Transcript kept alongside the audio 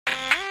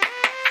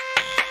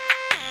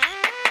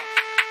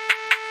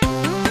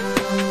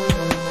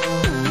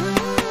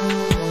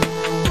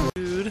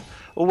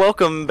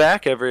Welcome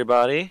back,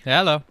 everybody.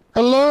 Hello.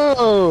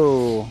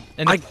 Hello.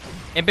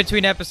 In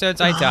between episodes,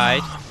 I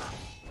died,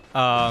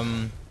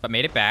 but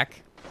made it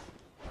back.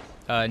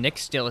 Nick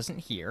still isn't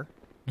here.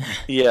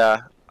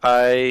 Yeah,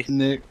 I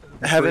Nick,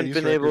 haven't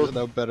been able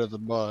no better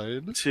than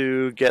mine.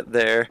 to get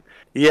there.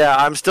 Yeah,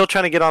 I'm still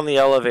trying to get on the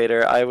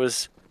elevator. I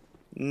was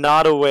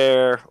not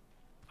aware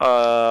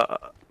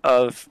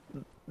of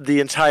the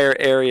entire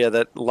area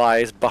that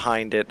lies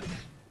behind it,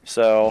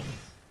 so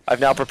I've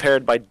now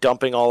prepared by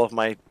dumping all of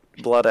my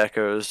blood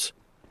echoes.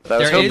 But I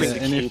was hoping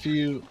to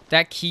keep...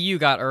 That key you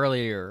got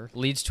earlier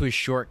leads to a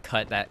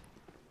shortcut that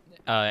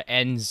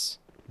ends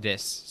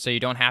this, so you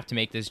don't have to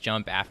make this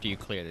jump after you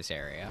clear this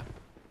area.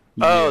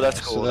 Oh, Yeah, that's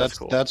cool.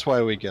 So that's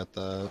why we get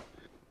that.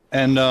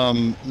 And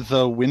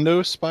the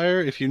window spire,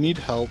 if you need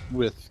help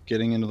with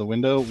getting into the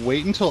window,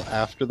 wait until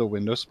after the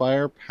window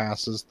spire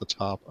passes the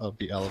top of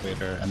the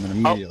elevator and then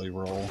immediately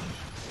roll.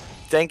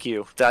 Thank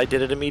you. I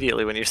did it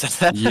immediately when you said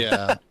that.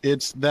 Yeah,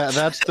 that's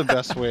the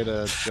best way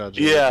to judge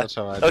it. Yeah. That's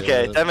how I do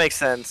Okay, it. that makes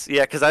sense.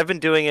 Yeah, because I've been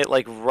doing it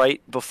like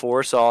right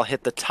before, so I'll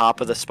hit the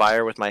top of the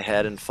spire with my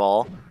head and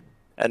fall.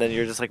 And then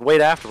you're just like, wait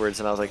afterwards,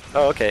 and I was like,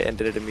 oh, okay, and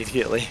did it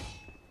immediately.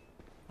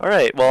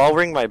 Alright, well, I'll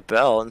ring my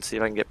bell and see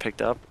if I can get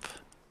picked up.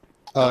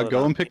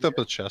 Go and pick up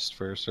a chest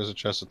first. There's a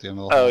chest at the end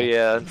of the hall. Oh,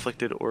 yeah,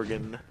 inflicted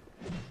organ.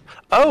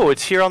 Oh,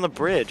 it's here on the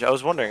bridge. I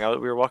was wondering. We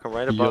were walking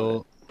right above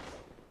it.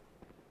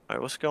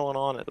 Alright, what's going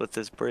on with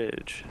this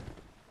bridge?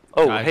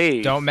 Oh,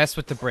 hey. Don't mess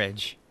with the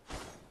bridge.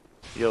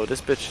 Yo,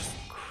 this bitch is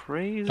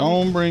crazy.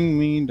 Don't bring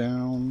me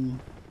down.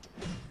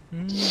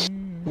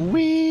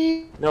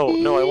 Wee.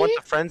 No, I want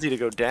the frenzy to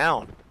go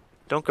down.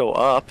 Don't go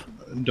up.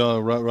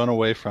 Don't run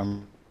away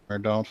from her.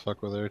 Don't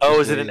fuck with her. Oh,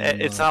 Just is it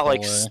it's not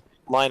like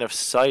line of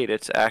sight.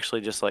 It's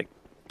actually just like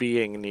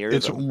being near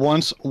them.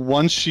 Once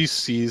she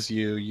sees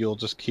you, you'll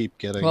just keep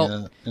getting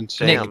it.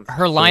 Nick,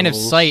 her line of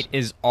sight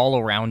is all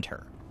around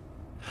her.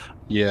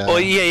 Yeah. Well,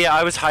 yeah.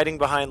 I was hiding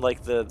behind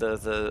like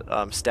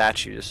the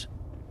statues,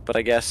 but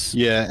I guess.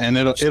 Yeah, and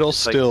it'll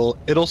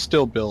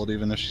still build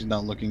even if she's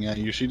not looking at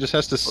you. She just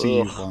has to see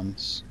you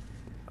once.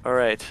 All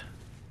right.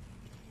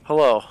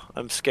 Hello.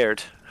 I'm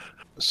scared.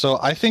 So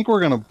I think we're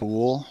gonna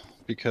bool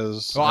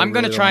because. Well, I'm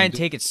gonna try and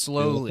take it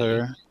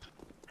slowly.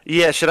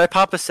 Yeah. Should I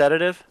pop a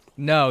sedative?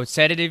 No,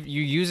 sedative.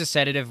 You use a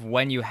sedative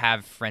when you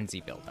have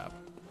frenzy build up.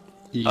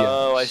 Yes.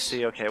 Oh, I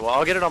see. Okay. Well,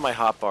 I'll get it on my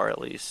hotbar at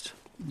least.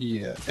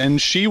 Yeah,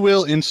 and she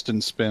will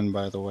instant spin,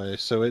 by the way,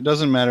 so it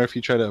doesn't matter if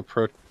you try to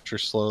approach her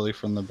slowly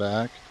from the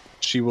back.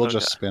 She will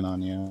just spin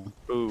on you.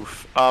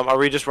 Oof. Are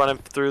we just running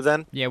through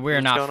then? Yeah,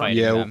 we're not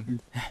fighting them.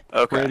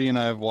 Okay. Brady and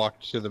I have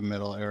walked to the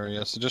middle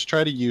area, so just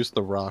try to use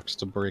the rocks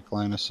to break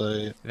line of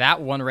sight.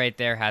 That one right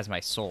there has my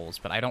souls,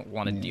 but I don't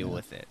want to deal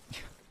with it.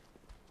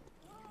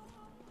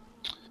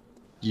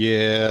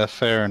 Yeah,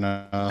 fair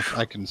enough.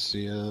 I can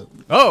see it.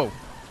 Oh,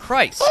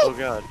 Christ! Oh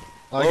God.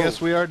 I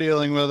guess we are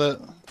dealing with it.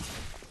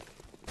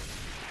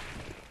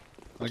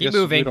 I guess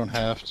moving. We don't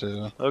have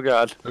to. Oh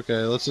God. Okay,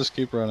 let's just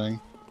keep running.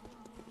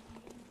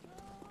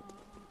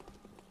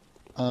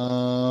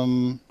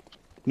 No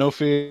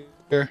fear.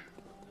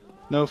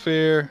 No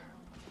fear.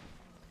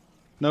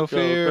 No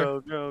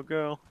fear.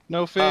 Go.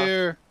 No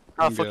fear.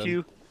 Fuck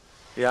you.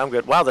 Yeah, I'm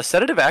good. Wow, the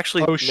sedative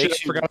actually Oh makes shit, I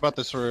you... forgot about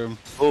this room.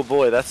 Oh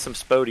boy, that's some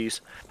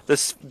spodies. The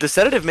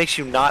sedative makes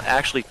you not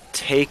actually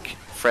take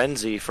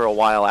frenzy for a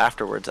while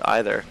afterwards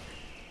either.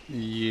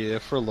 Yeah,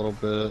 for a little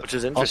bit. Which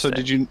is interesting.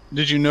 Also,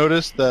 did you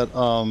notice that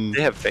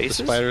they have faces?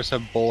 The spiders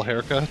have bowl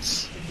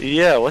haircuts?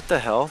 Yeah, what the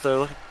hell? They're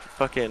looking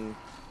fucking...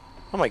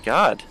 Oh my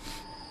God.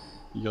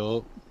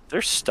 Yup.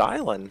 They're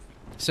styling.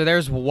 So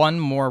there's one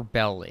more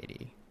bell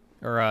lady,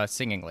 or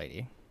singing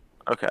lady.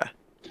 Okay.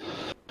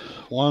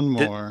 One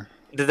more.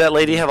 Did that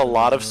lady have a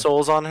lot of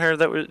souls on her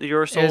that were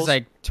your souls? It was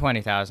like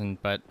 20,000,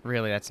 but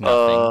really that's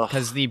nothing.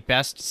 Because the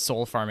best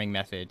soul farming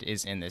method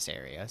is in this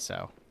area,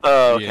 so.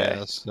 Oh, okay.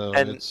 Yeah, so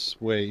it's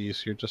way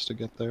easier just to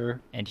get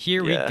there. And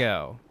here we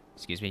go.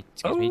 Excuse me.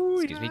 Excuse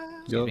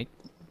me.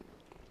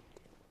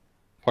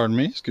 Pardon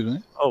me. Excuse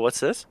me. Oh, what's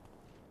this?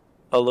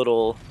 A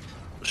little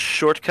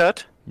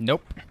shortcut?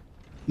 Nope.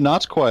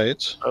 Not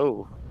quite.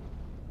 Oh.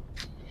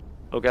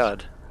 Oh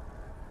God.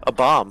 A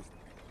bomb.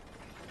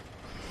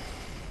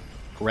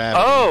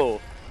 Gravity.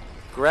 Oh!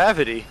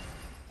 Gravity.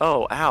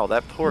 Oh, ow,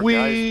 that poor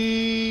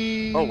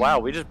guy. Oh, wow,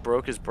 we just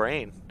broke his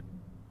brain.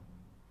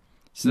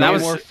 So that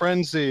was more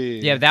frenzy.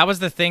 Yeah, that was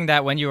the thing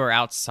that when you were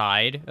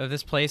outside of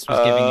this place was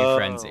giving you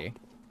frenzy.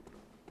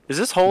 Is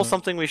this hole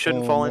something we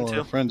shouldn't fall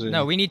into? Frenzy.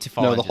 No, we need to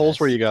fall into the hole's this.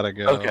 where you gotta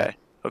go. Okay.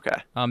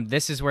 Okay.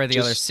 This is where the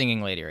other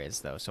singing lady is,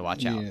 though, so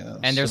watch out. Yeah,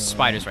 And there's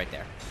spiders right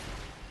there.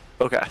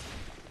 Okay.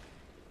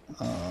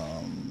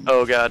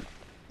 Oh, God.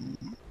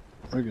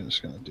 We're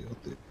just gonna deal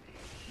with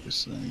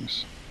these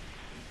things.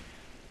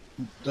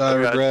 I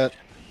regret.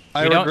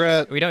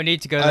 We don't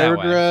need to go that way. I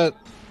regret.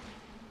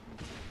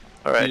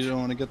 All right. You don't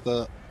want to get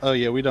the... Oh,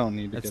 yeah, we don't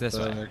need to get this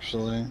that, way.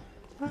 actually.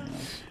 Yeah.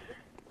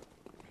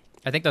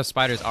 I think those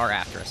spiders are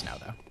after us now,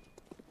 though.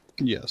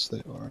 Yes,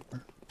 they are.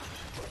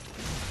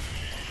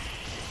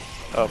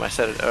 Oh, my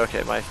sedative.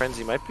 Okay, my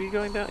frenzy might be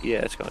going down. Yeah,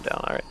 it's going down.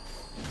 All right.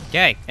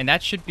 Okay, and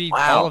that should be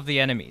Wow. all of the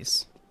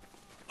enemies.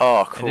 Oh,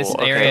 And cool. this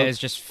okay. area is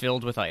just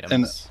filled with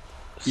items.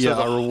 Yeah,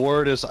 the- our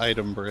reward is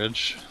item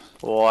bridge.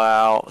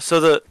 Wow. So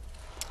the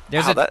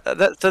There's wow,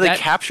 so they that-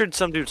 captured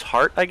some dude's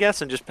heart, I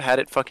guess, and just had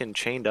it fucking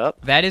chained up.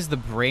 That is the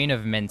brain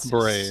of Mensis.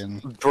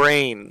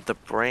 The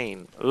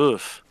brain.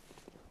 Oof.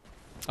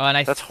 Oh,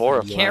 and That's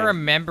horrifying. can't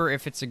remember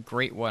if it's a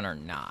great one or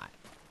not.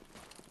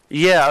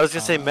 Yeah, I was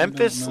gonna say I don't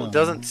Memphis know.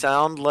 doesn't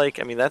sound like.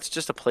 I mean, that's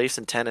just a place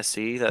in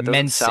Tennessee. That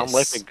doesn't sound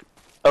like. Mensis.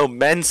 Oh,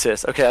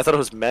 Mensis. Okay, I thought it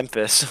was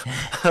Memphis.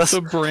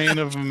 The brain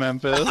of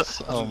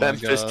Memphis. Oh my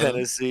Memphis, god.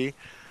 Tennessee.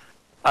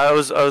 I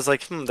was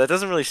like, that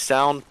doesn't really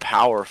sound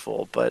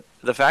powerful, but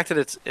the fact that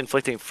it's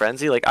inflicting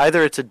frenzy, like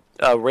either it's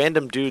a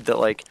random dude that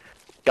like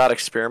got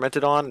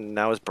experimented on and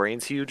now his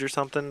brain's huge or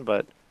something,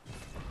 but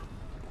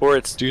or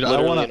it's Dude, I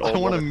literally wanna an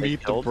old one that they meet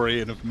the killed.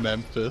 brain of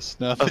Memphis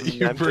now Of that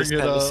you Memphis, bring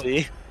it up.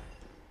 Tennessee.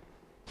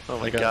 Oh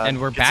my Like, god.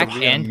 And we're Get back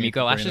some- and Meet the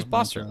Miko brain Ash's of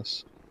boss room.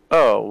 Memphis.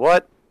 Oh,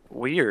 what?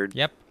 Weird.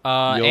 Yep. Yo.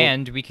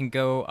 And we can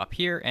go up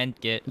here and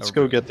get. Let's a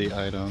go room. get the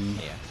item.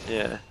 Yeah.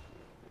 Yeah.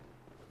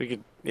 We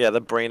could. Yeah,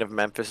 the brain of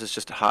Memphis is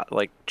just hot.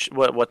 Like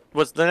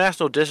what's the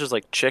national dish is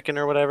like chicken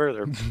or whatever.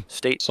 Their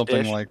state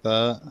Something dish. like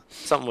that.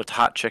 Something with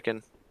hot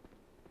chicken.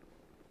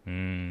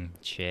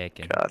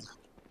 Chicken. God,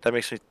 that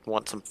makes me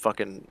want some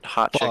fucking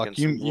hot chicken. Fuck,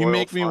 you some Royal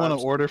make me want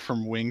Farms. to order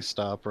from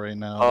Wingstop right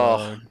now. Oh,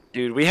 dog.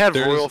 dude, we had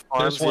Royal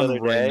Farms there's the one other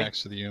right day.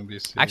 next to the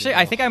UMBC. Actually,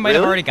 I think I might have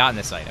Really? already gotten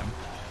this item.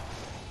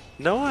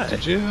 No way.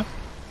 Did you?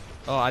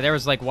 Oh, there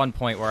was like one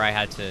point where I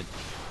had to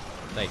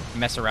like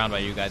mess around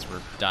while you guys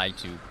were dying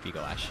to Miko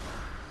Ash.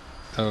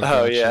 Oh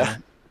gotcha. yeah.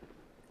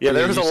 Yeah, Oh,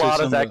 there yeah, was a you said lot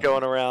of some that of-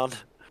 going around.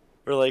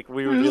 We would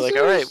be This like,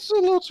 all right. is a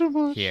little too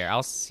much. Here,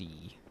 I'll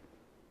see.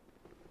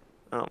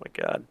 Oh my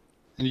god.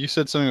 And you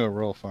said something about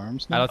Royal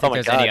Farms. I No? don't think my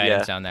there's God, any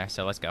items yeah. down there,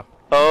 so let's go.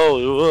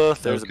 Oh,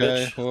 there's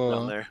Okay, a bitch whoa.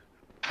 down there.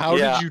 How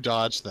yeah. did you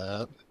dodge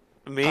that?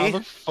 How Me?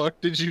 the fuck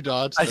did you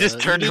dodge that? I just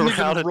turned you didn't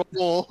around even and-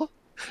 roll.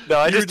 No,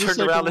 I You were just just,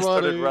 turned like, around and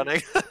started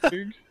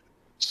running.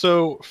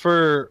 So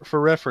for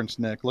reference,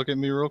 Nick, look at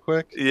me real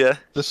quick. Yeah.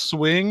 The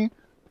swing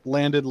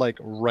landed like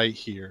right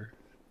here.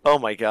 Oh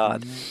my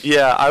god.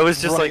 Yeah, I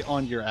was just right like,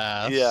 on your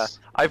ass. yeah.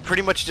 I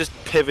pretty much just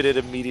pivoted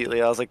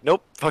immediately. I was like,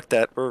 nope, fuck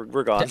that.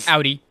 We're gone.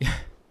 Audi.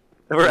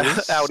 We're It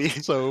was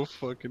outie. So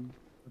fucking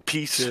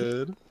Peace.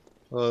 good.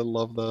 Oh, I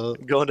love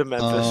that. Going to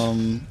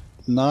Memphis.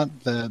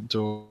 Not that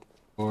door,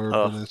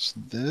 but it's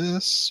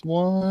this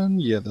one.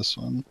 Yeah, this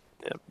one.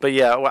 Yeah. But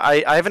yeah,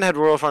 I haven't had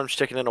Royal Farms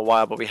chicken in a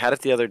while, but we had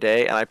it the other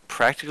day, and I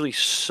practically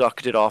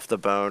sucked it off the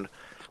bone.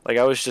 Like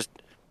I was just,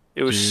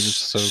 it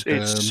was Dude,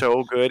 it's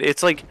so good.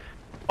 It's like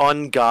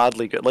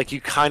ungodly good. Like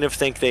you kind of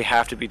think they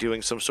have to be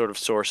doing some sort of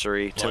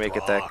sorcery to make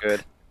it that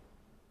good.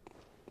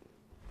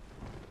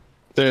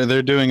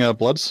 They're doing a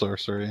blood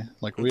sorcery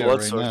like we Blood are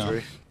right sorcery.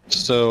 now.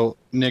 So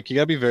Nick, you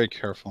gotta be very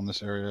careful in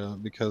this area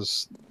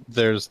because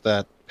there's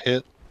that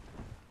pit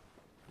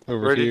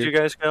over Where here. did you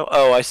guys go?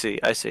 Oh, I see.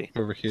 I see.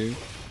 Over here.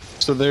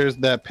 So there's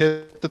that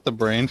pit that the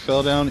brain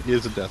fell down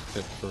is a death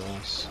pit for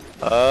us.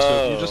 Oh.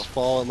 So if you just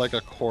fall at like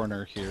a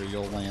corner here,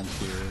 you'll land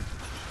here.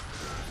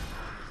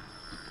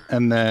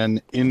 And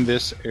then in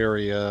this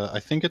area, I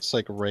think it's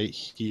like right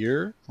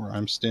here where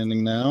I'm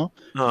standing now.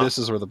 Huh. This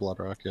is where the blood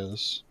rock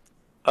is.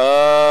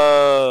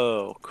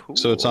 Oh, cool.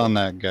 So it's on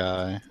that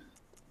guy.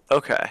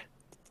 Okay.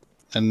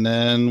 And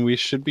then we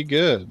should be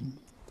good.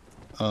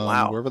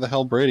 Wow. Wherever the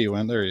hell Brady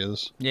went, there he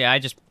is. Yeah, I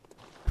just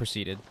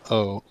proceeded.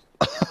 Oh.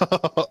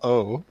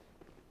 Oh.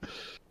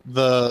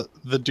 The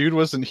dude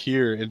wasn't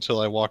here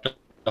until I walked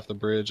off the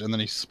bridge, and then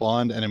he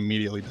spawned and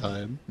immediately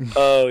died.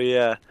 Oh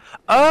yeah.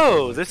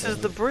 Oh, this is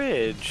the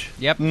bridge.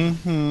 Yep.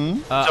 Mm-hmm.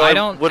 So I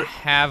don't what-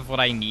 have what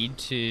I need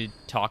to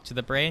talk to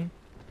the brain,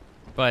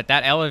 but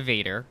that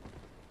elevator,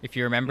 if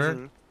you remember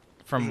Mhm.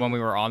 from when we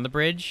were on the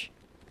bridge,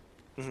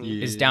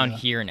 Mhm. is down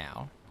here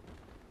now.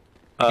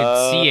 You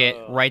can see it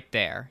Oh. right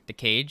there, the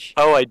cage.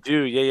 Oh, I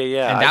do.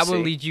 Yeah. and I that will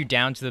see. lead you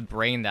down to the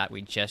brain that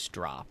we just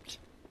dropped.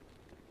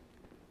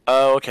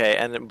 Oh, okay.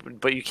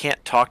 But you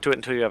can't talk to it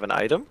until you have an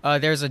item.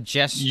 There's a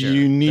gesture.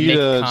 You to need make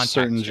a contact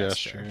certain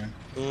gesture.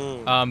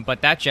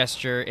 But that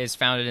gesture is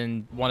found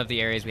in one of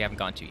the areas we haven't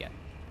gone to yet.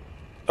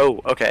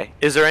 Oh, okay.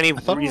 Is there any I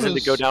thought it reason to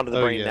was- go down to the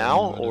oh, brain yeah, now,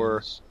 no, it or?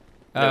 is.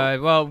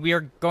 No. Well, we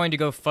are going to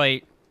go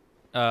fight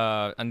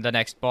on the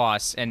next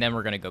boss, and then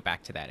we're going to go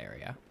back to that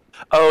area.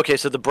 Oh, okay.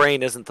 So the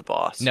brain isn't the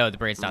boss. No, the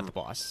brain's not the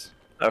boss.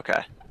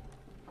 Okay.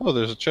 Oh,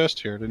 there's a chest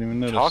here. Didn't even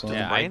notice Talk to that. the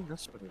Yeah, brain.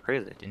 That's fucking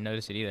crazy. Didn't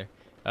notice it either.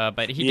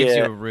 But he gives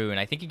you Yeah. a rune.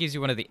 I think he gives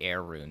you one of the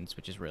air runes,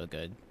 which is really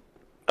good.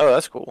 Oh,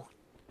 that's cool.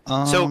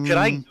 So can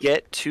I Um,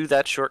 get to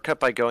that shortcut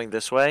by going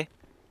this way,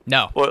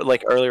 No. or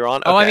like earlier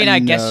on? Oh, I Okay. mean, I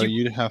guess no,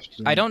 you. you'd have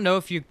to. I don't know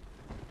if you.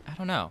 I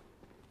don't know.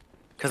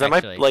 Because I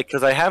might actually.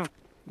 because I have.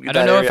 I that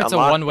don't know if area it's a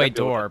unlocked, one-way might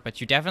be able to- door, but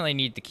you definitely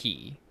need the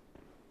key.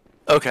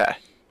 Okay.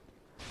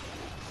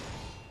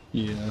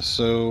 Yeah,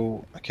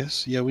 so I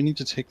guess we need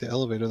to take the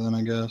elevator then.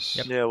 I guess.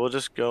 Yep. Yeah, we'll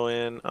just go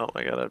in. Oh,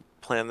 I gotta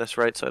plan this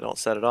right so I don't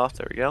set it off.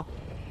 There we go.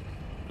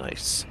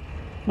 Nice.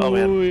 Oh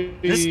man,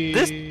 this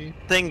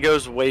thing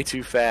goes way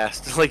too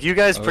fast. Like you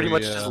guys pretty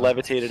much just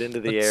levitated into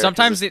the But air.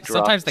 sometimes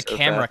Sometimes the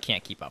camera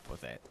can't keep up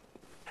with it.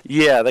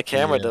 Yeah, the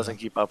camera doesn't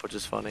keep up, which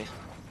is funny.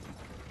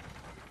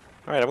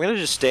 All right, I'm gonna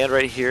just stand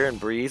right here and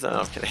breathe. Oh,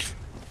 I'm kidding.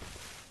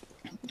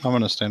 I'm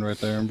gonna stand right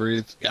there and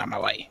breathe. Get out of my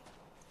way.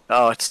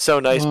 Oh, it's so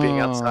nice being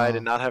outside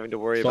and not having to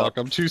worry about.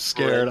 I'm too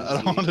scared.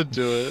 I don't want to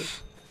do it.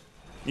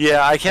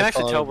 Yeah, I can't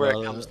actually tell where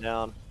it comes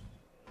down.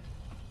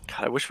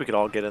 God, I wish we could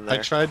all get in there.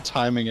 I tried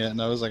timing it,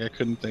 and I was like, I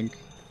couldn't think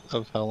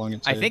of how long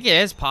it takes. I think it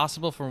is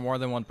possible for more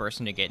than one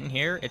person to get in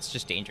here. It's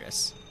just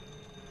dangerous.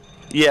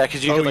 Yeah,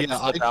 because you can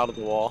slip out of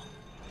the wall.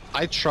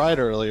 I tried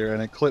earlier,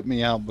 and it clipped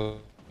me out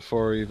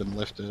before we even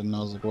lifted, and I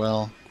was like,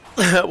 well...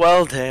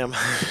 well, damn.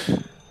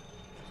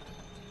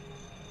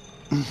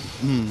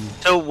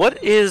 So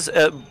what is,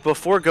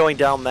 before going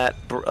down that,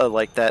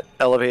 like, that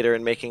elevator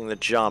and making the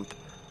jump,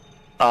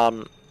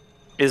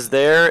 is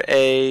there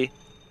a,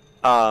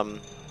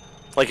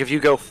 like, if you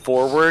go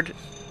forward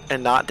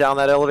and not down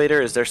that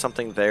elevator, is there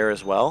something there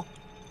as well?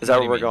 Is that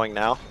where we're going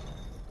now?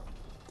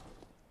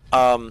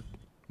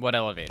 What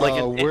elevator?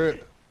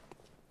 Like,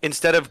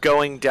 instead of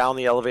going down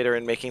the elevator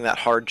and making that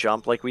hard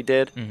jump like we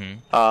did,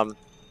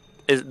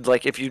 is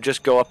like if you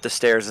just go up the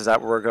stairs, is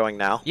that where we're going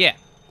now? Yeah.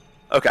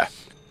 Okay.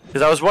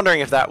 Because I was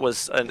wondering if that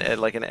was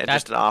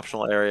just an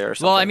optional area or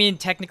something. Well, I mean,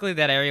 technically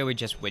that area we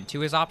just went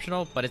to is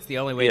optional, but it's the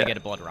only way to get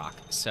a blood rock.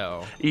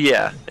 So.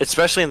 Yeah,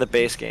 especially in the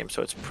base game,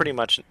 so it's pretty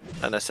much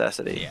a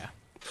necessity. Yeah.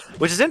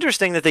 Which is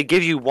interesting that they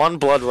give you one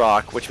blood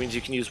rock, which means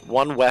you can use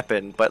one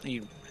weapon, but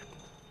you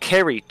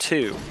carry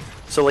two.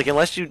 So, like,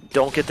 unless you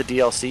don't get the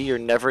DLC, you're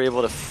never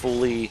able to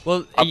fully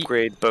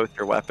upgrade both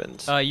your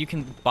weapons. You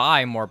can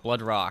buy more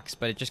blood rocks,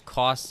 but it just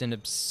costs an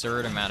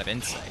absurd amount of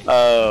insight.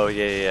 Oh,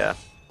 yeah.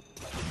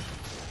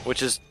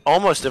 Which is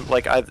almost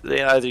like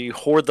either you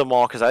hoard them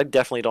all, because I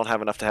definitely don't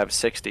have enough to have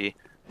 60.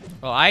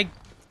 Well, I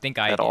think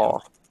I do. At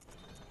all.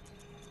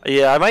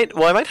 Yeah, I might.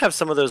 Well, I might have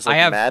some of those.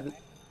 Like,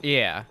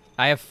 Yeah,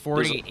 I have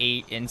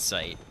 48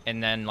 insight,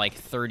 and then like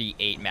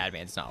 38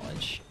 Madman's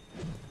knowledge.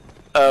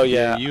 Oh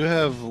yeah. You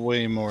have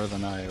way more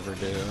than I ever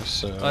do,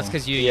 so. Well, that's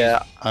because you.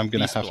 Yeah. I'm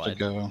gonna have to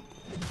go.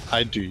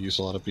 I do use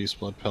a lot of beast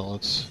blood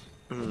pellets.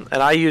 And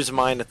I use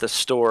mine at the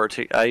store.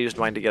 I used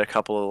mine to get a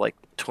couple of like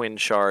twin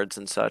shards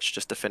and such,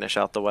 just to finish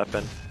out the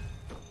weapon.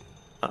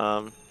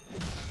 God.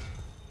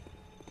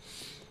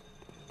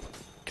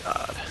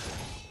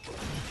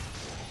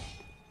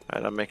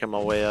 Alright, I'm making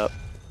my way up.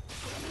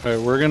 Alright,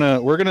 we're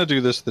gonna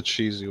do this the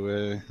cheesy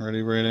way.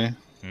 Ready, Brady?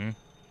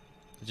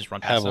 Just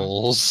run past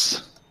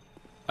Pebbles.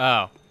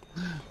 Oh.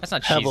 That's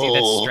not cheesy,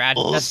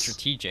 that's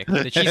strategic.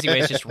 The cheesy way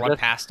is just run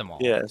past them all.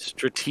 Yeah,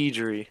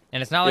 strategery.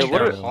 And it's not like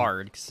they're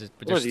hard, because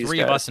there's 3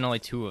 of us and only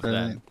 2 of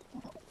them.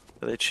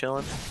 Are they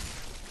chilling?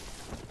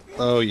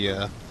 Oh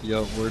yeah.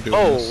 Yo, we're doing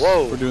this.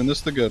 Whoa. We're doing this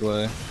the good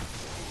way.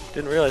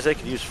 Didn't realize they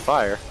could use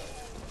fire.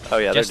 Oh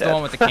yeah, just they're the dead.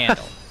 one with the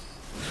candle.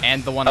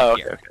 And the one up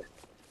here. Okay.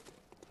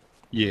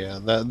 Yeah,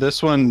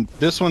 this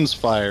one's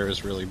fire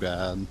is really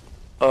bad.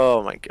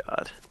 Oh my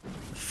god.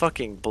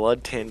 Fucking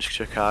blood-tinged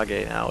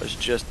Chickage now is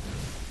just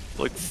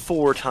like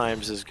 4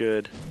 times as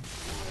good.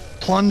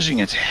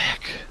 Plunging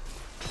attack.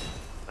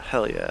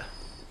 Hell yeah.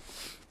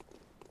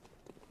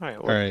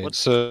 Alright,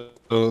 so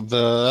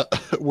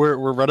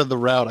we're running the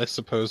route, I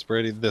suppose,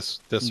 Brady. This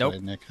way,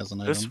 Nick has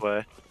an item. This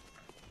way.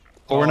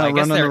 Oh, we're not I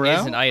guess running the route?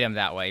 there is an item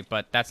that way,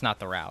 but that's not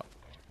the route.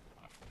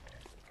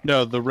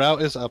 No, the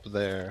route is up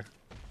there.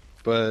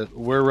 But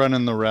we're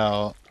running the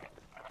route.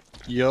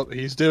 Yup,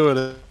 he's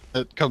doing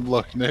it. Come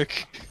look,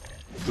 Nick.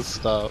 Just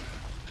stop.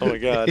 Oh my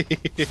god.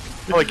 Oh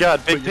my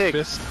god, big pig.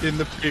 Fist in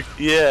the pig.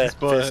 Yeah.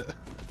 But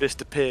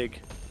fist a pig.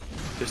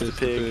 Fist a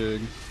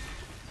pig.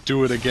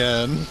 Do it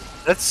again.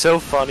 That's so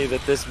funny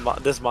that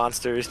this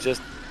monster is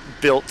just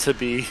built to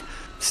be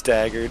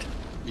staggered.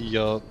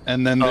 Yup.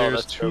 And then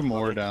there's 2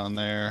 more down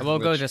there. We'll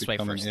go this way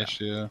first.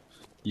 Issue.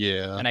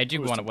 Yeah. And I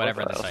do want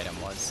whatever this item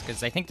was,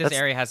 because I think this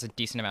area has a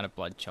decent amount of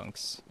blood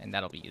chunks, and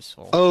that'll be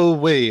useful. Oh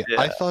wait,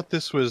 yeah. I thought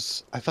this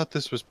was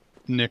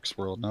Nick's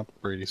world, not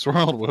Brady's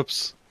world.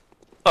 Whoops.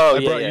 Oh I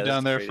yeah, brought you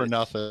down there for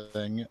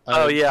nothing.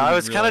 Oh yeah, I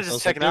was kind of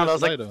just checking out. I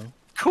was like,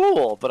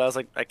 cool, but I was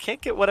like, I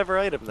can't get whatever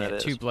item that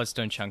is. 2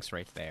 bloodstone chunks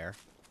right there.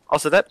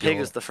 Also, that pig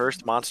is the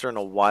first monster in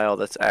a while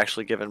that's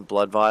actually given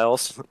blood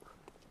vials.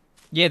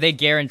 Yeah, they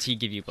guarantee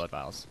give you blood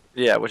vials.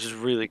 Yeah, which is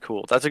really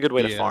cool. That's a good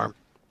way to farm.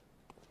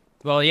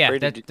 Well, yeah,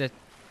 Brady,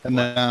 and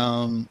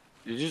then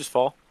did you just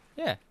fall?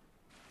 Yeah.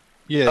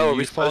 Yeah, oh,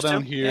 you fall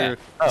down here. Yeah.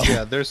 Oh.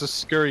 Yeah, there's a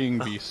scurrying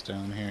beast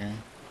down here.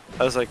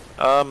 I was like,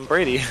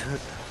 Brady,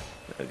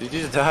 did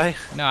you just die?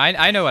 No,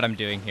 I know what I'm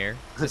doing here.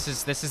 This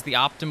is the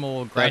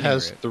optimal grinding That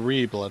has route.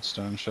 3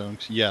 bloodstone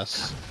chunks.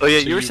 Yes. Oh yeah,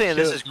 you were saying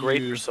this is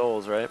great for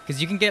souls, right?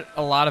 Because you can get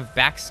a lot of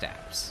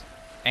backstabs,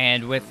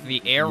 and with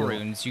the air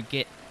runes, you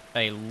get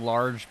a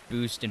large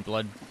boost in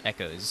blood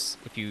echoes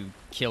if you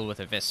kill with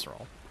a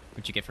visceral,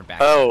 which you get for backstabs.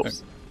 Oh,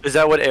 is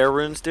that what air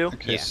runes do?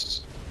 Okay.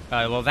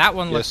 Yeah. Well, that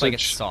one looks like it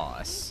saw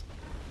us.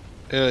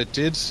 It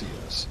did see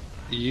us.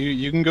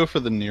 You can go for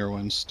the near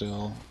one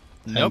still.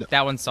 Nope,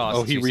 that one saw us.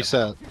 Oh, he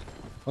reset.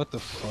 What the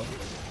fuck?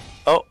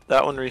 Oh,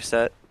 that one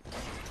reset.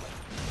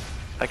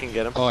 I can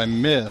get him. Oh, I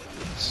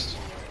missed.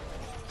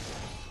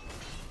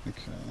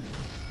 Okay.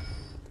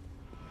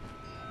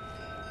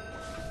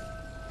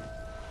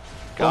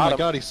 Got oh my him.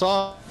 god, he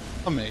saw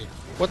me.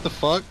 What the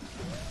fuck?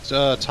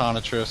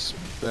 Tonatrus,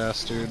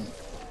 bastard.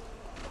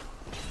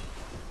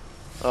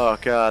 Oh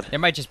god. There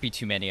might just be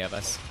too many of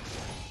us.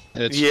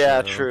 It's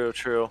Yeah, true.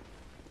 true.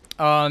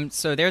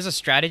 So there's a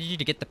strategy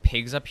to get the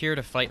pigs up here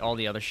to fight all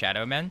the other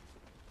shadow men.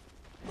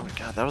 Oh my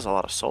god, that was a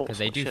lot of souls. Because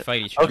they do Shit.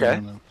 fight each other. Okay.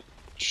 I'm gonna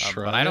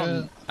try But I don't...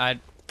 it. I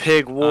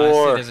Pig honestly,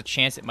 war. there's a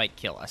chance it might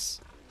kill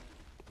us.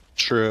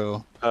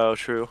 True. Oh,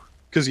 true.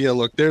 Cause yeah,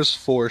 look, there's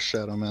 4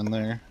 shadow men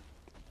there.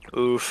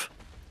 Oof.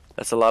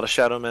 That's a lot of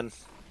shadow men.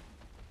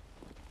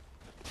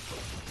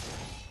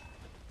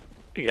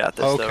 You got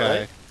this, Okay. though,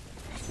 right?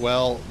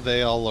 Well,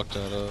 they all looked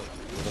at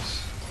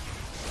us.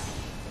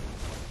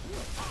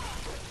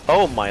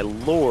 Oh my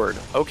lord.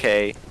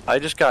 Okay. I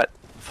just got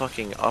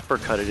fucking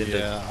uppercutted into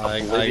Yeah, I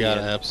oblivion. got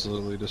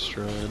absolutely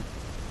destroyed.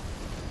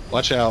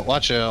 Watch out!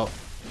 Watch out!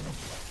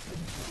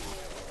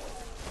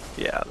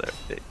 Yeah,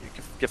 you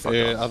can get fucked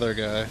Yeah, up. other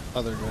guy.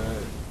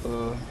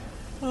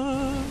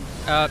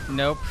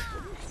 Nope.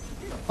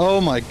 Oh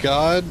my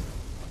god!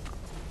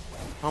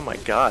 Oh my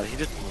god, he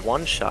just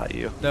one-shot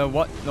you. The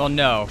what? Well,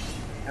 no.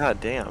 God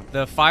damn.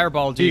 The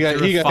fireball dude He got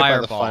threw a hit by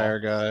fireball. the fire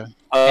guy. And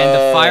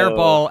the Oh.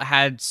 fireball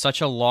had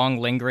such a long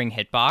lingering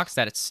hitbox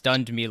that it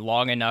stunned me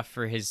long enough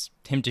for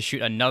him to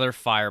shoot another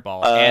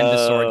fireball and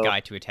the sword guy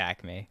to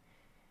attack me.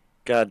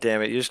 God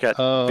damn it, you just got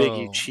Oh.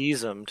 Biggie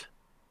Cheese'emed.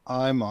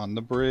 I'm on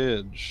the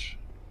bridge.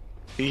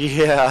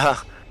 Yeah.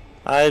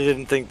 I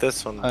didn't think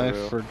this one I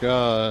through.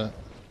 forgot.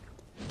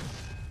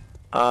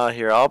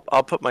 Here, I'll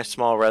put my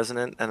small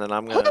resonant and then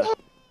I'm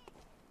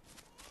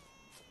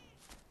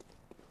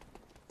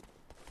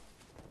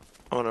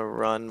gonna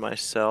run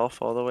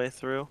myself all the way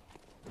through.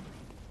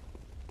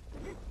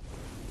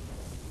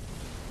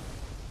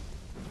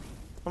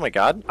 Oh my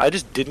god, I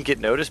just didn't get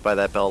noticed by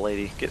that bell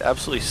lady. Get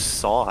absolutely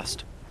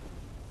sauced.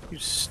 You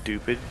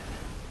stupid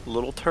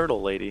little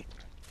turtle lady.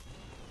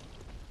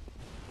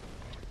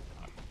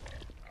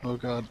 Oh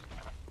god.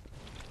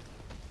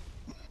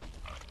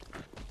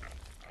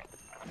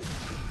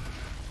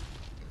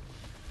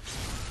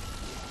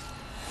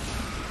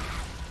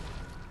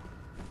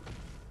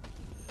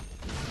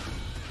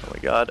 Oh my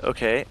god,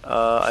 okay,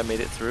 I made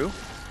it through.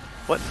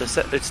 What?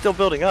 It's still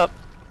building up.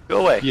 Go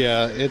away.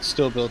 Yeah, it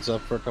still builds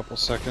up for a couple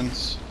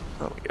seconds.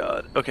 Oh my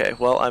god. Okay,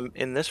 well, I'm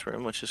in this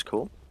room, which is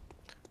cool.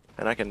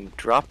 And I can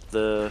drop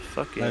the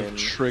fucking... I've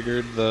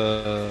triggered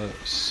the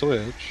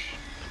switch.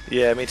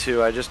 Yeah, me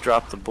too. I just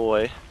dropped the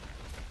boy.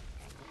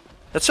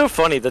 That's so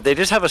funny that they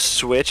just have a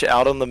switch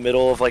out in the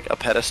middle of like a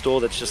pedestal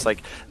that's just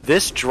like,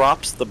 this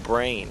drops the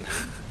brain.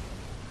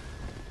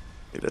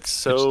 Dude, that's It's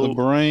so... the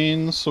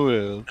brain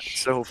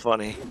switch. So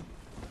funny.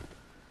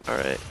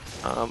 Alright.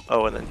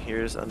 Oh, and then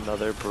here's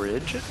another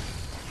bridge.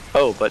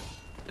 Oh, but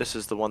this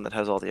is the one that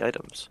has all the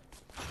items.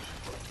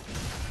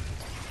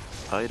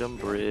 Item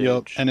bridge.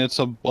 Yep, and it's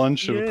a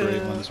bunch of Yeah.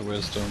 Great One's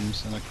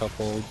wisdoms and a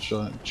couple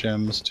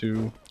gems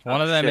too.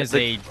 One of them shit, is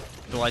the-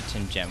 a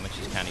Bloodton gem, which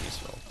is kind of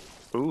useful.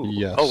 Ooh.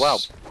 Yes. Oh, wow.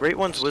 Great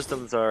One's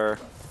wisdoms are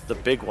the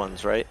big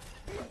ones, right?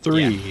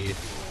 3.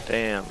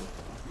 Damn. I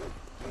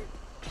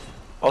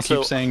Also,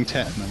 keep saying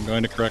 10. I'm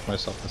going to correct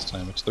myself this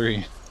time. It's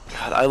 3.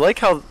 God, I like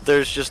how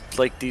there's just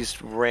like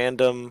these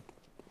random,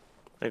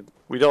 like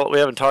we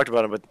haven't talked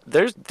about them,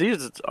 but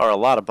these are a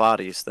lot of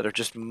bodies that are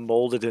just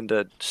molded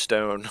into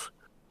stone.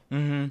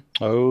 Mm-hmm.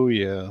 Oh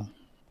yeah.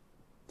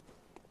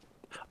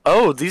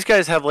 Oh, these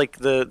guys have like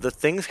the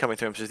things coming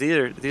through them. So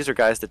these are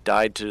guys that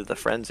died to the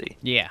frenzy.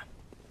 Yeah.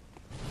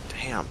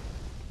 Damn.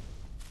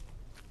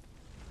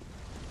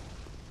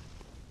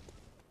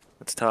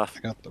 That's tough. I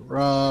got the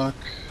rock.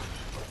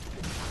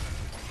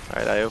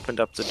 Alright, I opened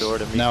up the door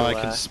to Now I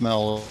Mikolak. can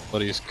smell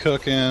what he's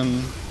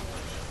cooking.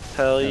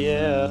 Hell and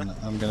yeah. then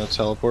I'm gonna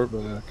teleport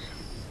back.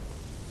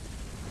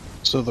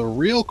 So the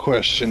real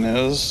question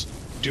is,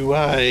 do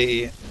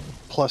I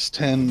plus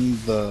 10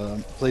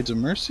 the Blades of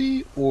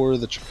Mercy or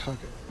the Chicago?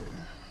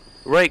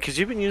 Right, because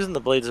you've been using the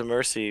Blades of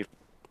Mercy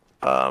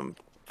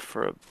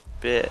for a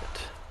bit.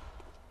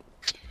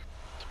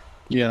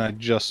 Yeah, and I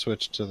just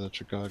switched to the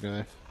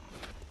Chicago.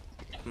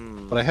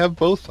 Hmm. But I have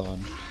both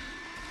on.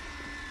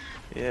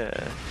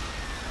 Yeah.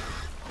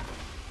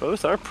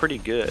 Both are pretty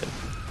good.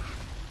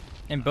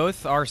 And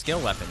both are skill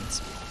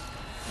weapons.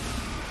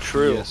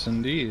 True. Yes,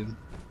 indeed.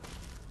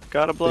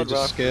 Got a They blood just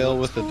rock. scale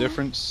with a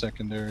different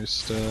secondary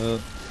stat.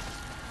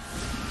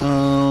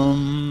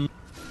 You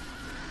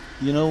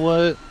know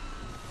what?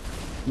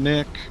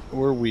 Nick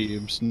or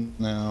Weebs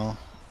now.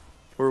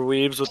 We're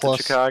weebs with Plus-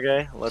 the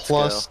Chicago. Let's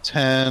Plus go.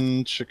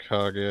 10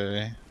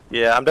 Chicago.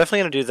 Yeah, I'm definitely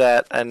gonna do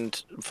that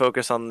and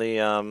focus on the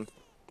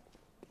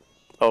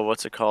oh,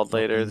 what's it called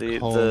later? Something The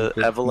called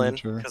Good Evelyn,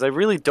 Nature. because I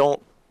really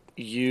don't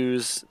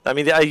use. I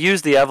mean, I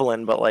use the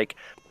Evelyn, but like,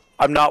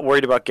 I'm not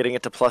worried about getting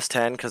it to plus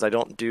 10 because I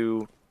don't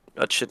do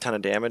a shit ton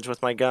of damage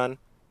with my gun.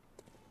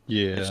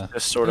 Yeah. It's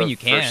just sort I mean, of you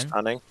for can.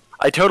 stunning.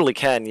 I totally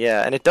can,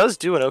 yeah, and it does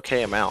do an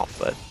okay amount,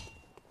 but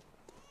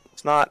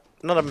it's not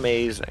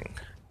amazing.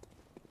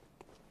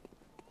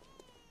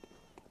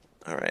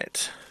 All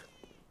right.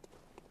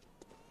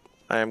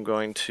 I am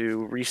going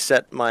to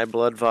reset my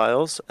blood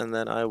vials, and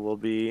then I will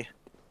be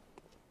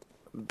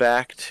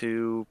back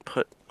to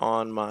put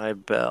on my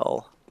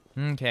bell.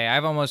 Okay,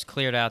 I've almost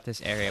cleared out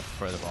this area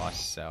before the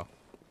boss, so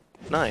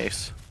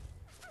Nice.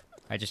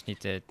 I just need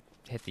to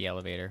hit the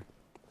elevator.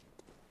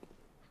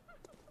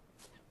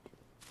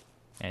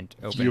 And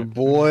open Your it.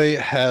 boy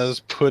has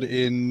put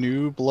in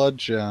new blood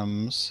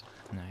gems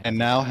and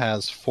now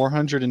has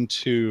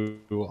 402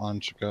 on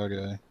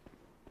Chicago.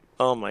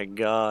 Oh my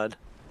god.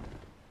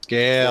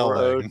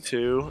 Scaling.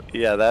 402.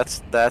 Yeah,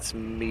 that's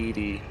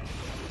meaty.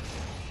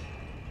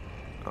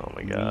 Oh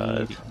my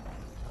god. Meaty.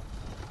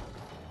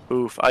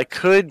 Oof. I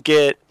could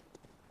get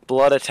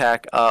blood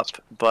attack up,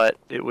 but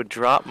it would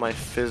drop my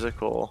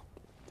physical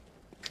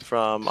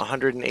from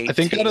 118. I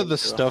think out of the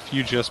to- stuff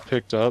you just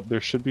picked up,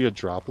 there should be a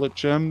droplet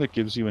gem that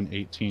gives you an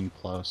 18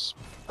 plus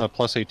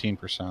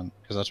 18%,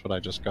 because that's what I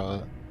just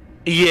got.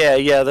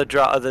 Yeah,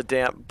 the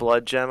damp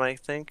blood gem, I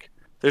think.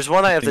 There's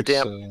one I have the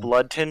think damp so.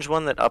 blood tinge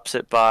one that ups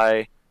it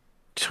by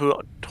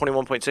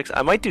 21.6.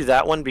 I might do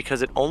that one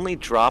because it only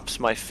drops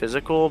my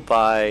physical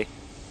by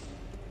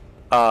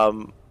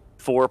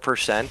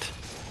 4%.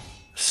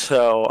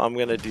 So I'm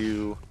gonna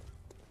do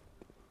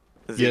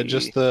Yeah,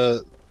 just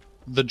the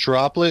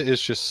droplet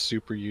is just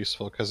super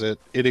useful because it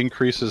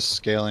increases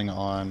scaling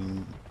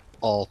on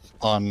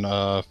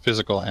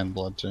physical and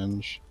blood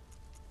tinge.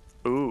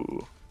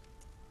 Ooh.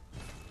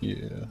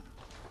 Yeah.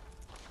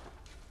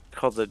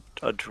 Called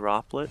a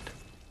droplet.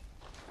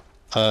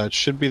 It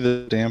should be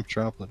the damp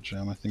droplet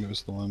gem. I think it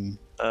was the one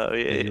Oh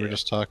yeah, that you were yeah.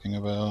 just talking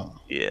about.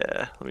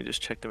 Yeah. Let me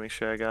just check to make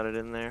sure I got it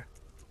in there.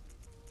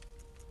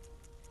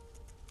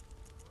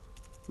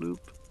 Bloop.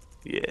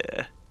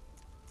 Yeah.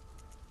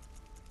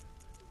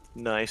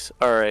 Nice.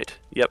 Alright.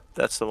 Yep,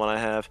 that's the one I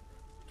have.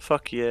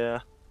 Fuck yeah.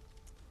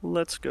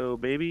 Let's go,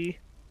 baby.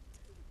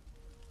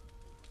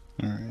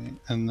 Alright,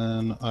 and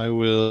then I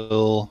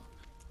will...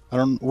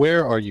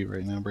 Where are you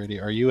right now, Brady?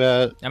 Are you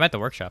at... I'm at the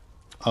workshop.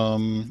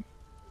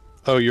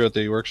 Oh, you're at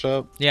the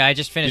workshop? Yeah, I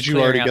just finished Did you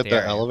clearing already out get the the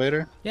area.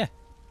 elevator? Yeah.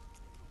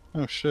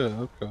 Oh shit,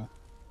 okay.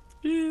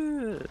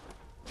 Yeah.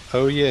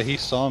 Oh yeah, he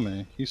saw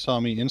me. He saw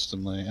me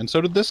instantly. And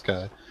so did this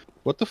guy.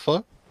 What the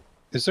fuck?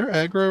 Is their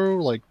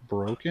aggro, like,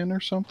 broken or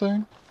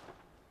something?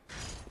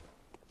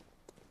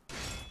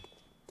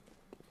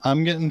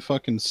 I'm getting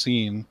fucking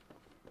seen.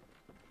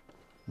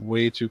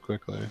 Way too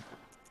quickly.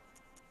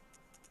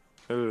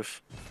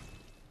 Oof.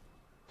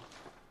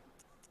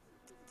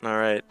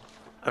 Alright.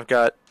 I've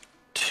got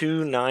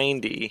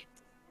 290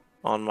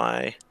 on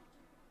my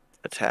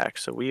attack,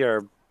 so we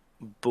are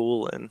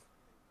bullin'.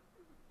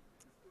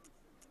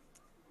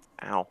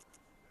 Ow.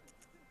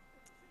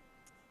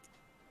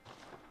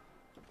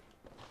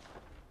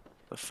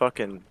 The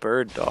fucking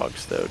bird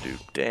dogs, though, do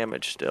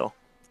damage still.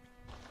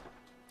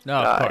 No,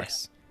 of Die.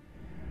 course.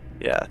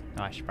 Yeah.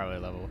 Oh, I should probably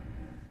level.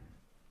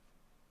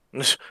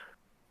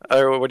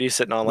 Or what are you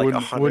sitting on, like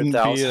Wouldn't be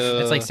 100,000? a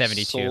It's like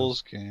 72.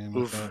 Souls game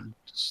with Oof. that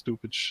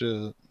stupid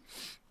shit.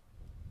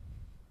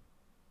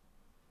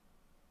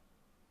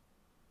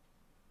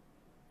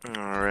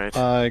 Alright.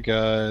 Hi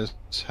guys,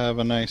 have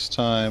a nice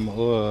time.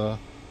 Yeah,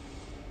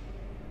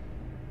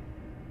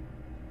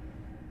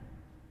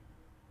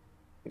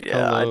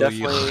 I Hello, you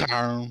definitely...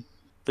 harm.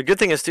 The good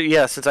thing is, too,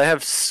 yeah, since I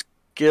have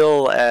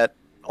skill at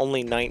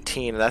only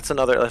 19, that's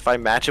another... If I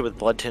match it with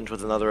Blood Tinge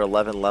with another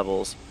 11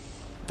 levels,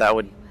 that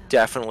would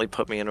definitely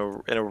put me in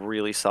a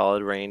really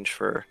solid range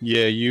for...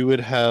 Yeah, you would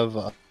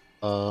have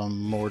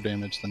more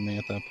damage than me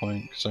at that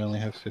point, because I only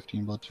have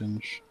 15 blood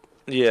tinge.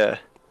 Yeah.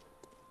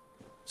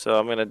 So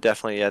I'm gonna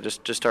definitely, yeah,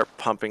 just start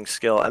pumping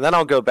skill, and then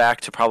I'll go back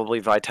to probably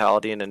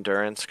Vitality and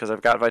Endurance, because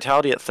I've got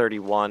Vitality at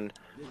 31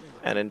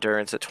 and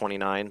Endurance at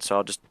 29, so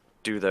I'll just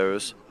do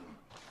those.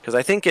 Because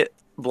I think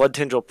Blood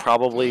Tinge will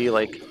probably,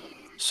 like,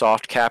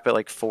 soft cap at,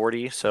 like,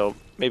 40, so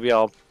maybe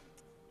I'll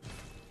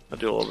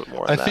do a little bit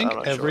more than that. I think I'm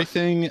not sure.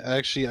 everything,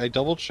 actually, I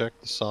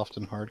double-checked the soft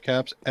and hard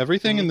caps.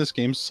 Everything in this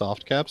game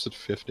soft caps at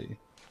 50.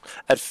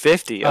 At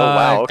 50? Oh,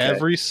 wow, okay.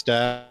 Every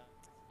stat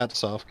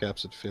soft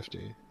caps at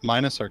 50,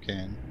 minus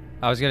Arcane.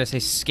 I was gonna say,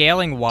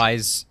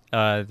 scaling-wise,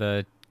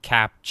 the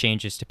cap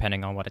changes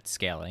depending on what it's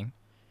scaling.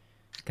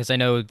 Because I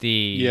know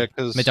the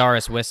 'cause-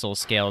 Madara's Whistle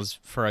scales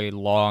for a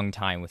long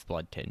time with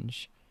Blood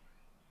Tinge.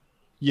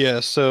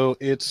 Yeah, so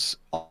it's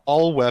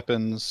all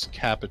weapons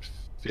cap at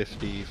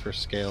 50 for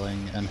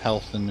scaling, and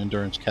health and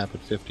endurance cap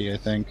at 50, I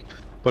think.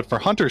 But for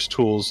Hunter's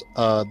tools,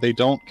 they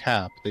don't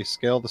cap. They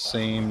scale the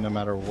same no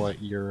matter what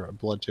your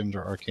Blood Tinge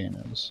or Arcane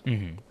is.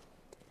 Mm-hmm.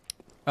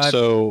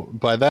 So,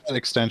 by that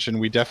extension,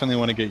 we definitely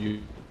want to get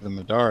you the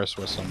Madara's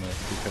Whistle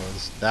myth,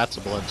 because that's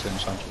a Blood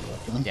Tinge Hunter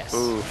weapon. Yes.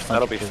 Ooh,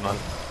 that'll be fun.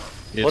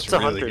 It's What's a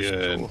really Hunter's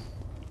good. tool?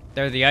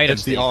 They're the items.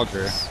 It's the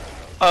Augur.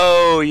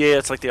 Oh, yeah,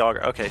 it's like the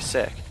Augur. Okay,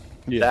 sick.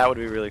 Yeah. That would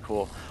be really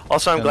cool.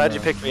 Also, I'm And glad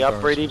you picked me up,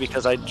 Madara's Brady, Whistle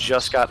because is I nice.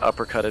 just got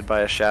uppercutted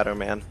by a Shadow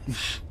Man.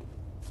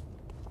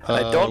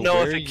 I don't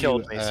know if where it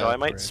killed you me, so I at,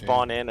 might Brady?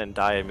 spawn in and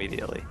die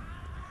immediately.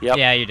 Yep.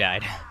 Yeah, you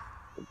died.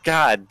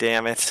 God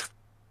damn it.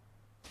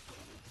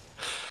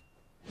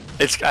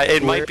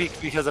 It might be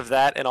because of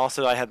that, and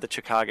also I had the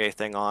Chikage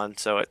thing on,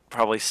 so it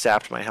probably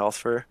sapped my health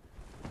for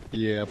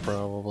Yeah,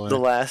 probably. the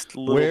last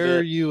little Where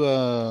are bit. you?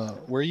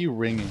 Where are you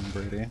ringing,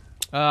 Brady?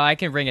 I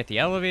can ring at the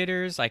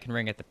elevators. I can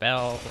ring at the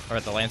bell or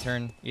at the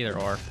lantern. Either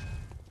or.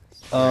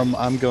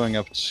 I'm going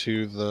up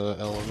to the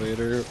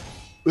elevator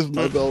with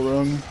my bell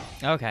rung.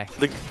 Okay.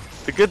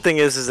 The good thing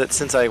is that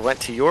since I went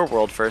to your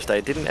world first,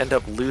 I didn't end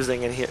up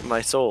losing any of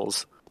my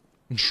souls.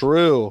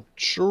 True.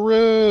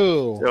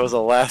 True. It was a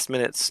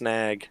last-minute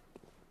snag.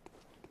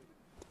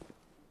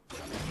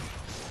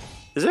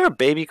 Is there a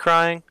baby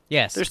crying?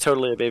 Yes. There's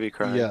totally a baby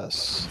crying.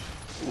 Yes.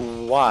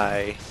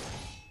 Why?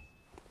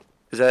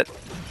 Is that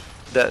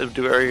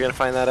are you gonna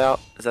find that out?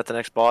 Is that the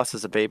next boss?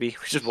 Is a baby?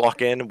 We just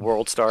walk in,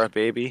 world star, a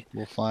baby.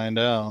 We'll find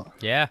out.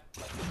 Yeah.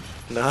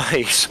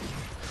 Nice.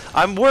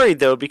 I'm worried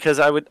though because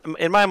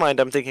in my mind,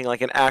 I'm thinking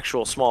like an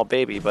actual small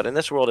baby, but in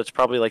this world, it's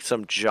probably like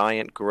some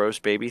giant, gross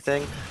baby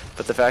thing.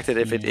 But the fact that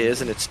if it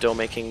is and it's still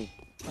making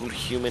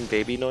human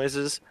baby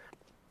noises,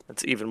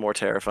 that's even more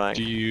terrifying.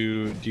 Do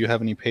you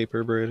have any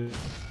paper, Brady?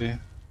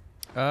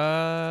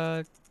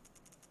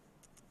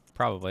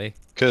 Probably.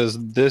 Because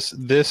this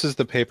is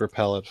the paper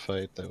pellet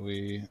fight that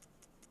we.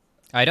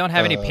 I don't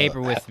have any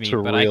paper with me,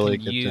 to but really I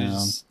can get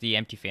use the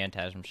empty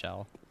phantasm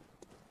shell.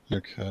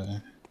 Okay.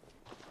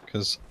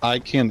 Because I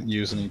can't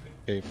use any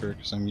paper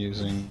because I'm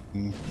using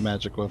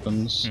magic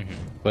weapons,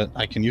 but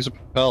I can use a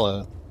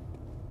pellet.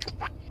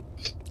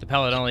 The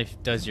pellet only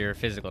does your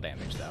physical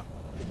damage, though,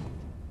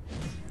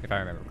 if I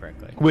remember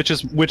correctly. Which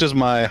is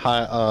my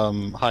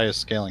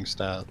highest scaling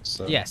stat.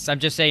 So. Yes, I'm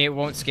just saying it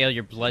won't scale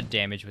your blood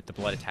damage with the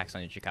blood attacks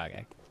on your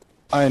Chikage.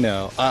 I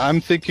know. I'm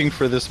thinking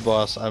for this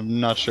boss, I'm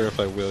not sure if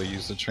I will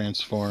use the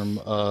transform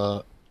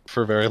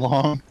for very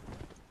long.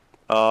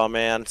 Oh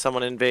man,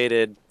 someone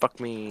invaded. Fuck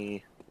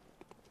me.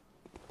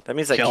 That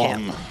means I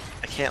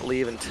can't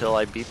leave until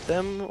I beat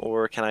them,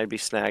 or can I be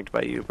snagged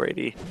by you,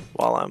 Brady,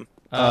 while I'm...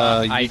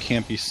 you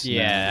can't be snagged.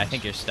 Yeah, I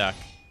think you're stuck.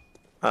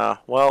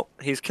 Well,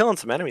 he's killing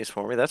some enemies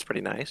for me. That's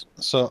pretty nice.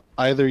 So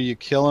either you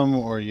kill him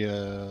or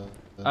you...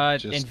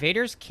 just,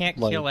 invaders can't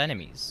kill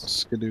enemies.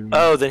 Skidoo.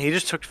 Oh, then he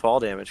just took fall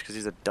damage because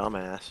he's a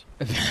dumbass.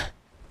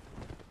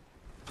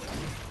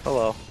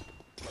 Hello.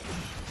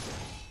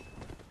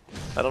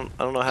 I don't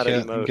know how to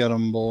emote. Get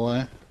him,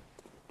 boy.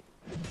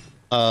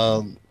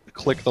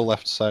 Click the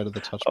left side of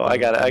the touch bar. I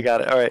got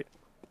it. All right.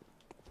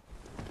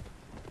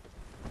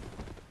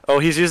 Oh,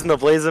 he's using the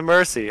Blades of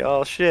Mercy.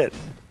 Oh shit.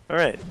 All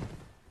right.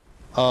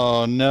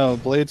 Oh no,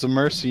 Blades of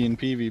Mercy in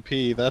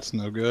PvP. That's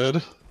no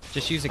good.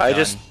 Just use a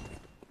gun.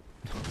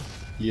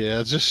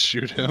 Yeah, just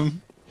shoot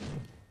him.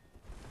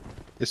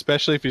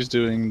 Especially if he's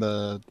doing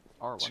the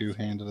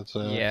two-handed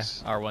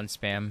attacks. Yeah, R1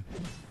 spam.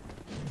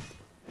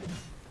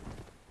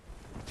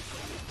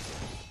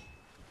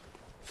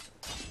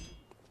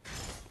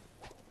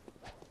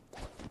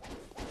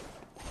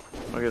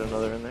 I'll get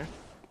another in there.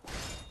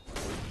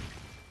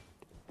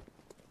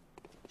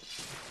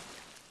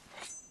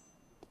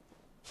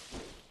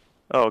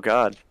 Oh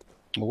god.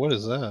 Well, what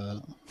is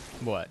that?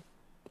 What?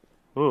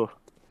 Ooh.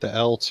 The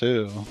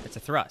L2. It's a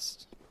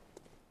thrust.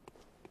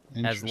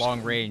 It has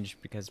long range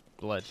because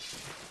blood.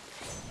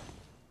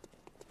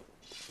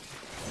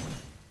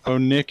 Oh,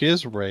 Nick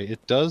is right.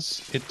 It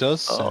does.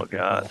 Oh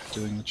god.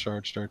 Doing the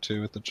charged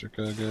R2 with the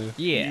Chicago.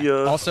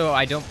 Yeah. Also,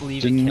 I don't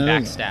believe it can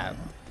backstab.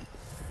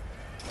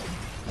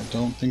 I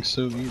don't think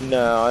so either.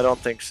 No, I don't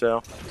think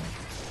so.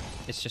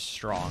 It's just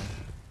strong.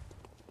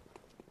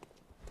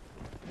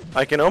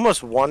 I can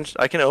almost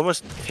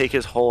take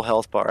his whole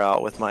health bar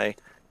out with my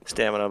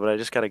stamina, but I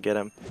just gotta get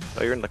him.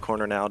 Oh, you're in the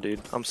corner now,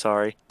 dude. I'm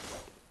sorry.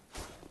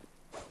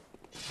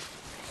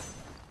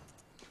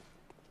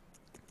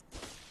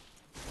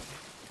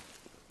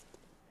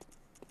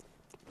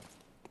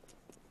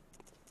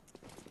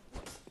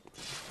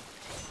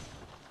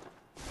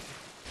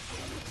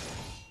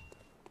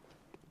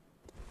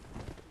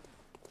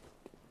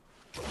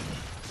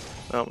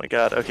 Oh my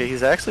god. Okay,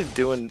 he's actually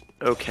doing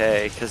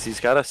okay, because he's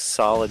got a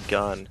solid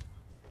gun.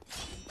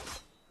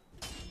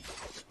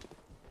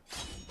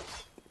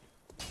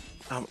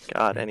 Oh my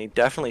god, and he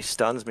definitely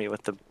stuns me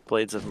with the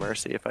Blades of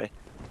Mercy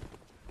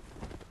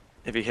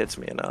if he hits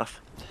me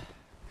enough.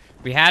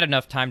 We had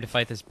enough time to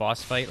fight this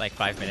boss fight like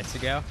 5 minutes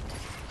ago.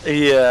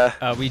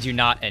 Yeah. We do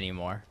not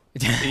anymore.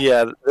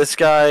 Yeah, this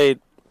guy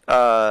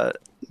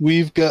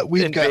we've got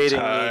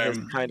time.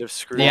 Me kind of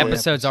screwed. The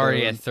episode's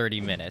already at 30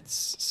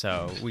 minutes,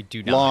 so we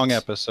do not. Long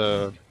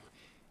episode.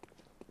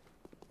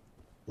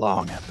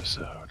 Long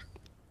episode.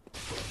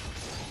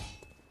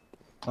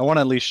 I want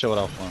to at least show it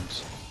off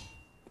once.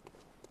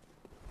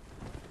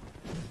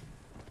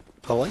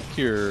 I like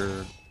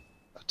your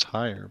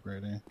attire,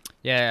 Brady.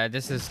 Yeah,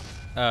 this is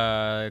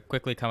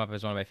quickly come up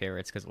as one of my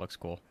favorites because it looks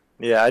cool.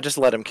 Yeah, I just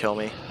let him kill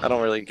me. I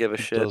don't really give a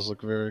shit. It does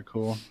look very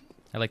cool.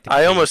 I like the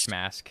cage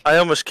mask. I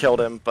almost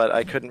killed him, but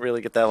I couldn't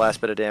really get that last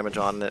bit of damage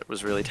on, and it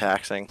was really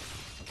taxing.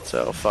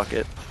 So fuck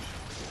it.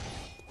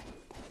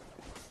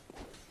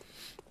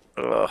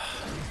 Ugh.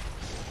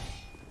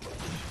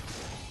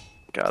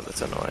 God,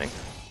 that's annoying.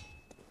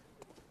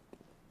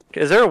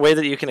 Is there a way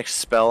that you can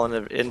expel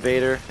an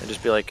invader and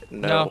just be like,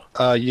 no?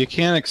 You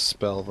can't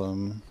expel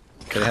them.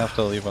 They have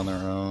to leave on their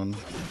own.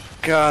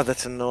 God,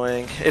 that's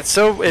annoying. It's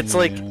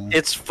like,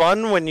 it's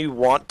fun when you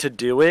want to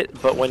do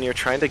it, but when you're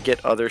trying to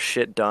get other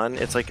shit done,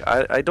 it's like,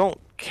 I don't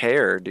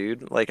care,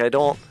 dude. Like,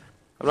 I'm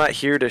not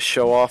here to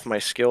show off my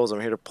skills,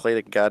 I'm here to play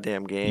the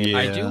goddamn game. Yeah.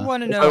 I do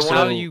want to know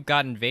how you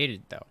got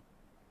invaded, though.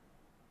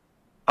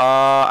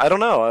 I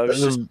don't know. I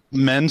was just...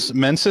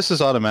 Mensis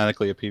is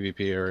automatically a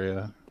PvP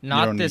area.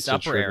 Not this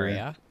upper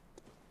area.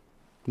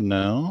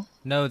 No?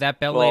 No, that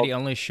bell lady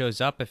only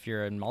shows up if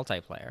you're in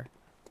multiplayer.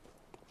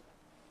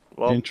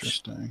 Well,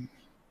 interesting.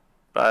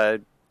 I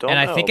don't know. And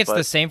I think it's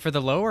the same for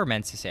the lower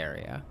Mensis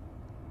area.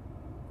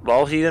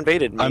 Well, he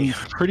invaded me. I'm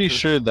pretty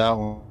sure that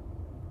one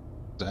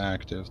is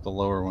active. The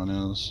lower one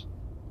is.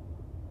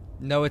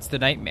 No, it's the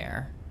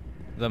Nightmare.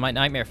 The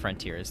Nightmare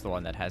Frontier is the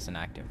one that has an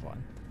active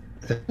one.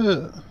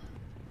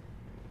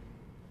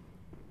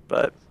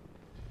 But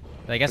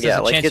I guess there's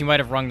a chance you might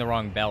have rung the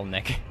wrong bell,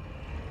 Nick.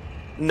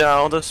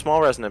 No, the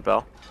small resonant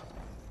bell.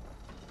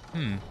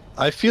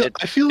 I feel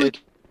like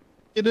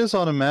it is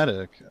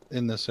automatic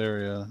in this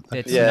area.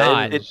 It's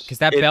not, because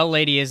that bell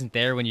lady isn't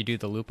there when you do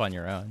the loop on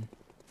your own.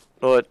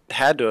 Well, it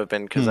had to have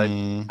been because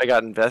I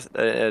got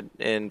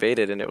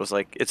invaded, and it was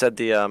like it said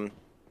the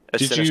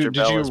Did you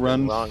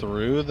run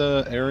through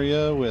the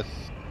area with?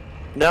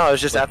 No, I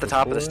was just at the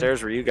top of the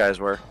stairs where you guys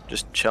were,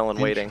 just chilling,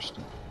 waiting,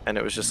 and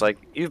it was just like,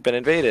 you've been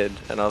invaded,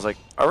 and I was like,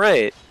 all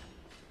right.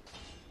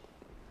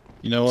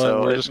 You know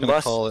what? We're just gonna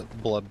call it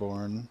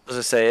Bloodborne. As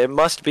I say, it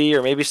must be,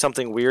 or maybe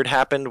something weird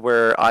happened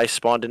where I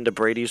spawned into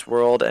Brady's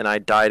world and I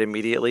died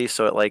immediately,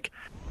 so it like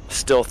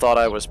still thought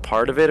I was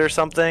part of it or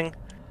something,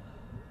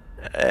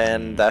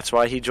 and that's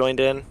why he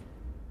joined in.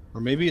 Or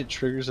maybe it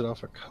triggers it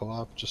off a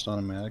co-op just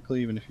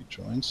automatically, even if you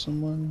join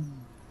someone.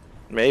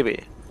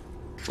 Maybe.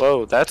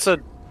 Whoa, that's a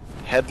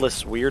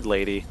headless weird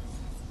lady.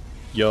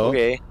 Yo.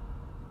 Okay.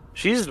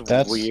 She's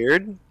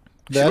weird.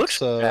 She looks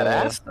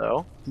badass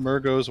though.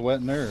 Murgo's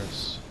wet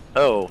nurse.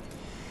 Oh.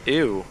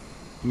 Ew.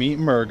 Meet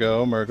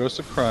Murgo. Murgo's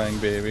a crying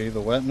baby. The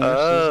wet nurse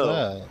is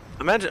that.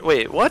 Imagine,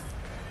 wait, what?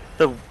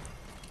 The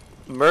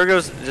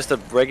Murgo's just a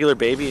regular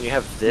baby and you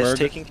have this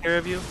taking care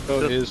of you?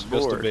 Oh, it is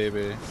just a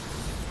baby.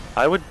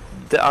 I would...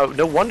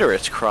 no wonder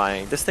it's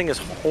crying. This thing is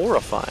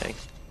horrifying.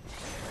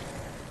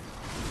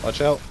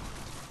 Watch out.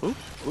 Oop,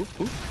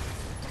 oop, oop.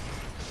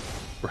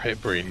 Right,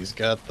 Brady's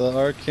got the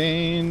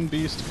arcane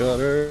beast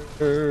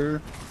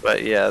cutter.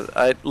 But yeah,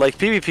 I like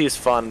PvP is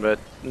fun, but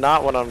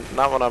not when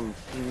I'm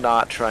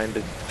not trying to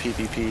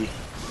PvP.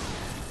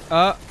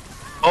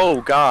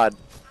 Oh God.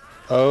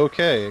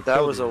 Okay.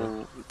 That was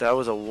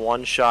a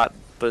one-shot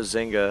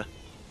bazinga.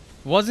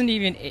 Wasn't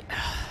even.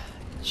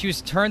 She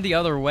was turned the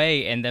other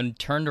way and then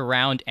turned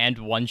around and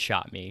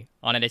one-shot me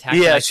on an attack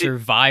that I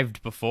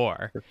survived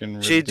before.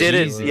 She did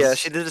it. Yeah,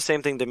 she did the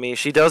same thing to me.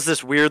 She does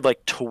this weird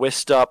like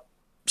twist up,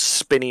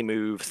 spinny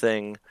move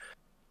thing.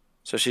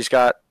 So she's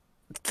got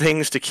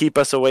things to keep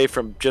us away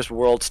from just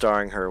world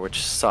starring her,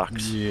 which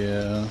sucks.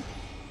 Yeah.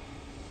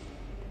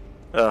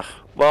 Ugh.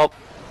 Well,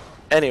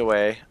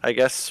 anyway, I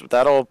guess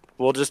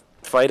we'll just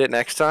fight it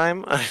next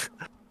time.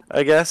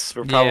 I guess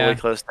we're probably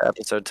close to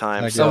episode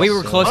time. So we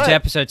were close to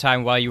episode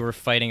time while you were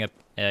fighting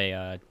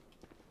a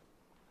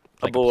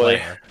boy.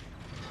 Player.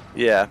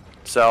 Yeah.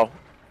 So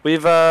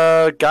we've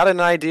got an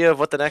idea of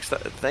what the next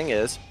thing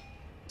is.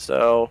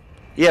 So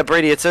yeah,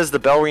 Brady, it says the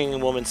bell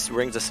ringing woman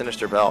rings a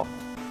sinister bell.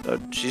 So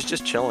she's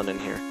just chilling in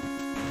here.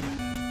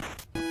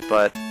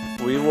 But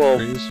we will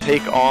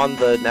take on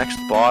the next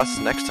boss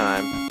next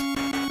time.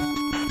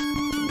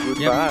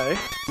 Goodbye.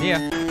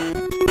 Yep.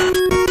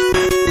 See ya.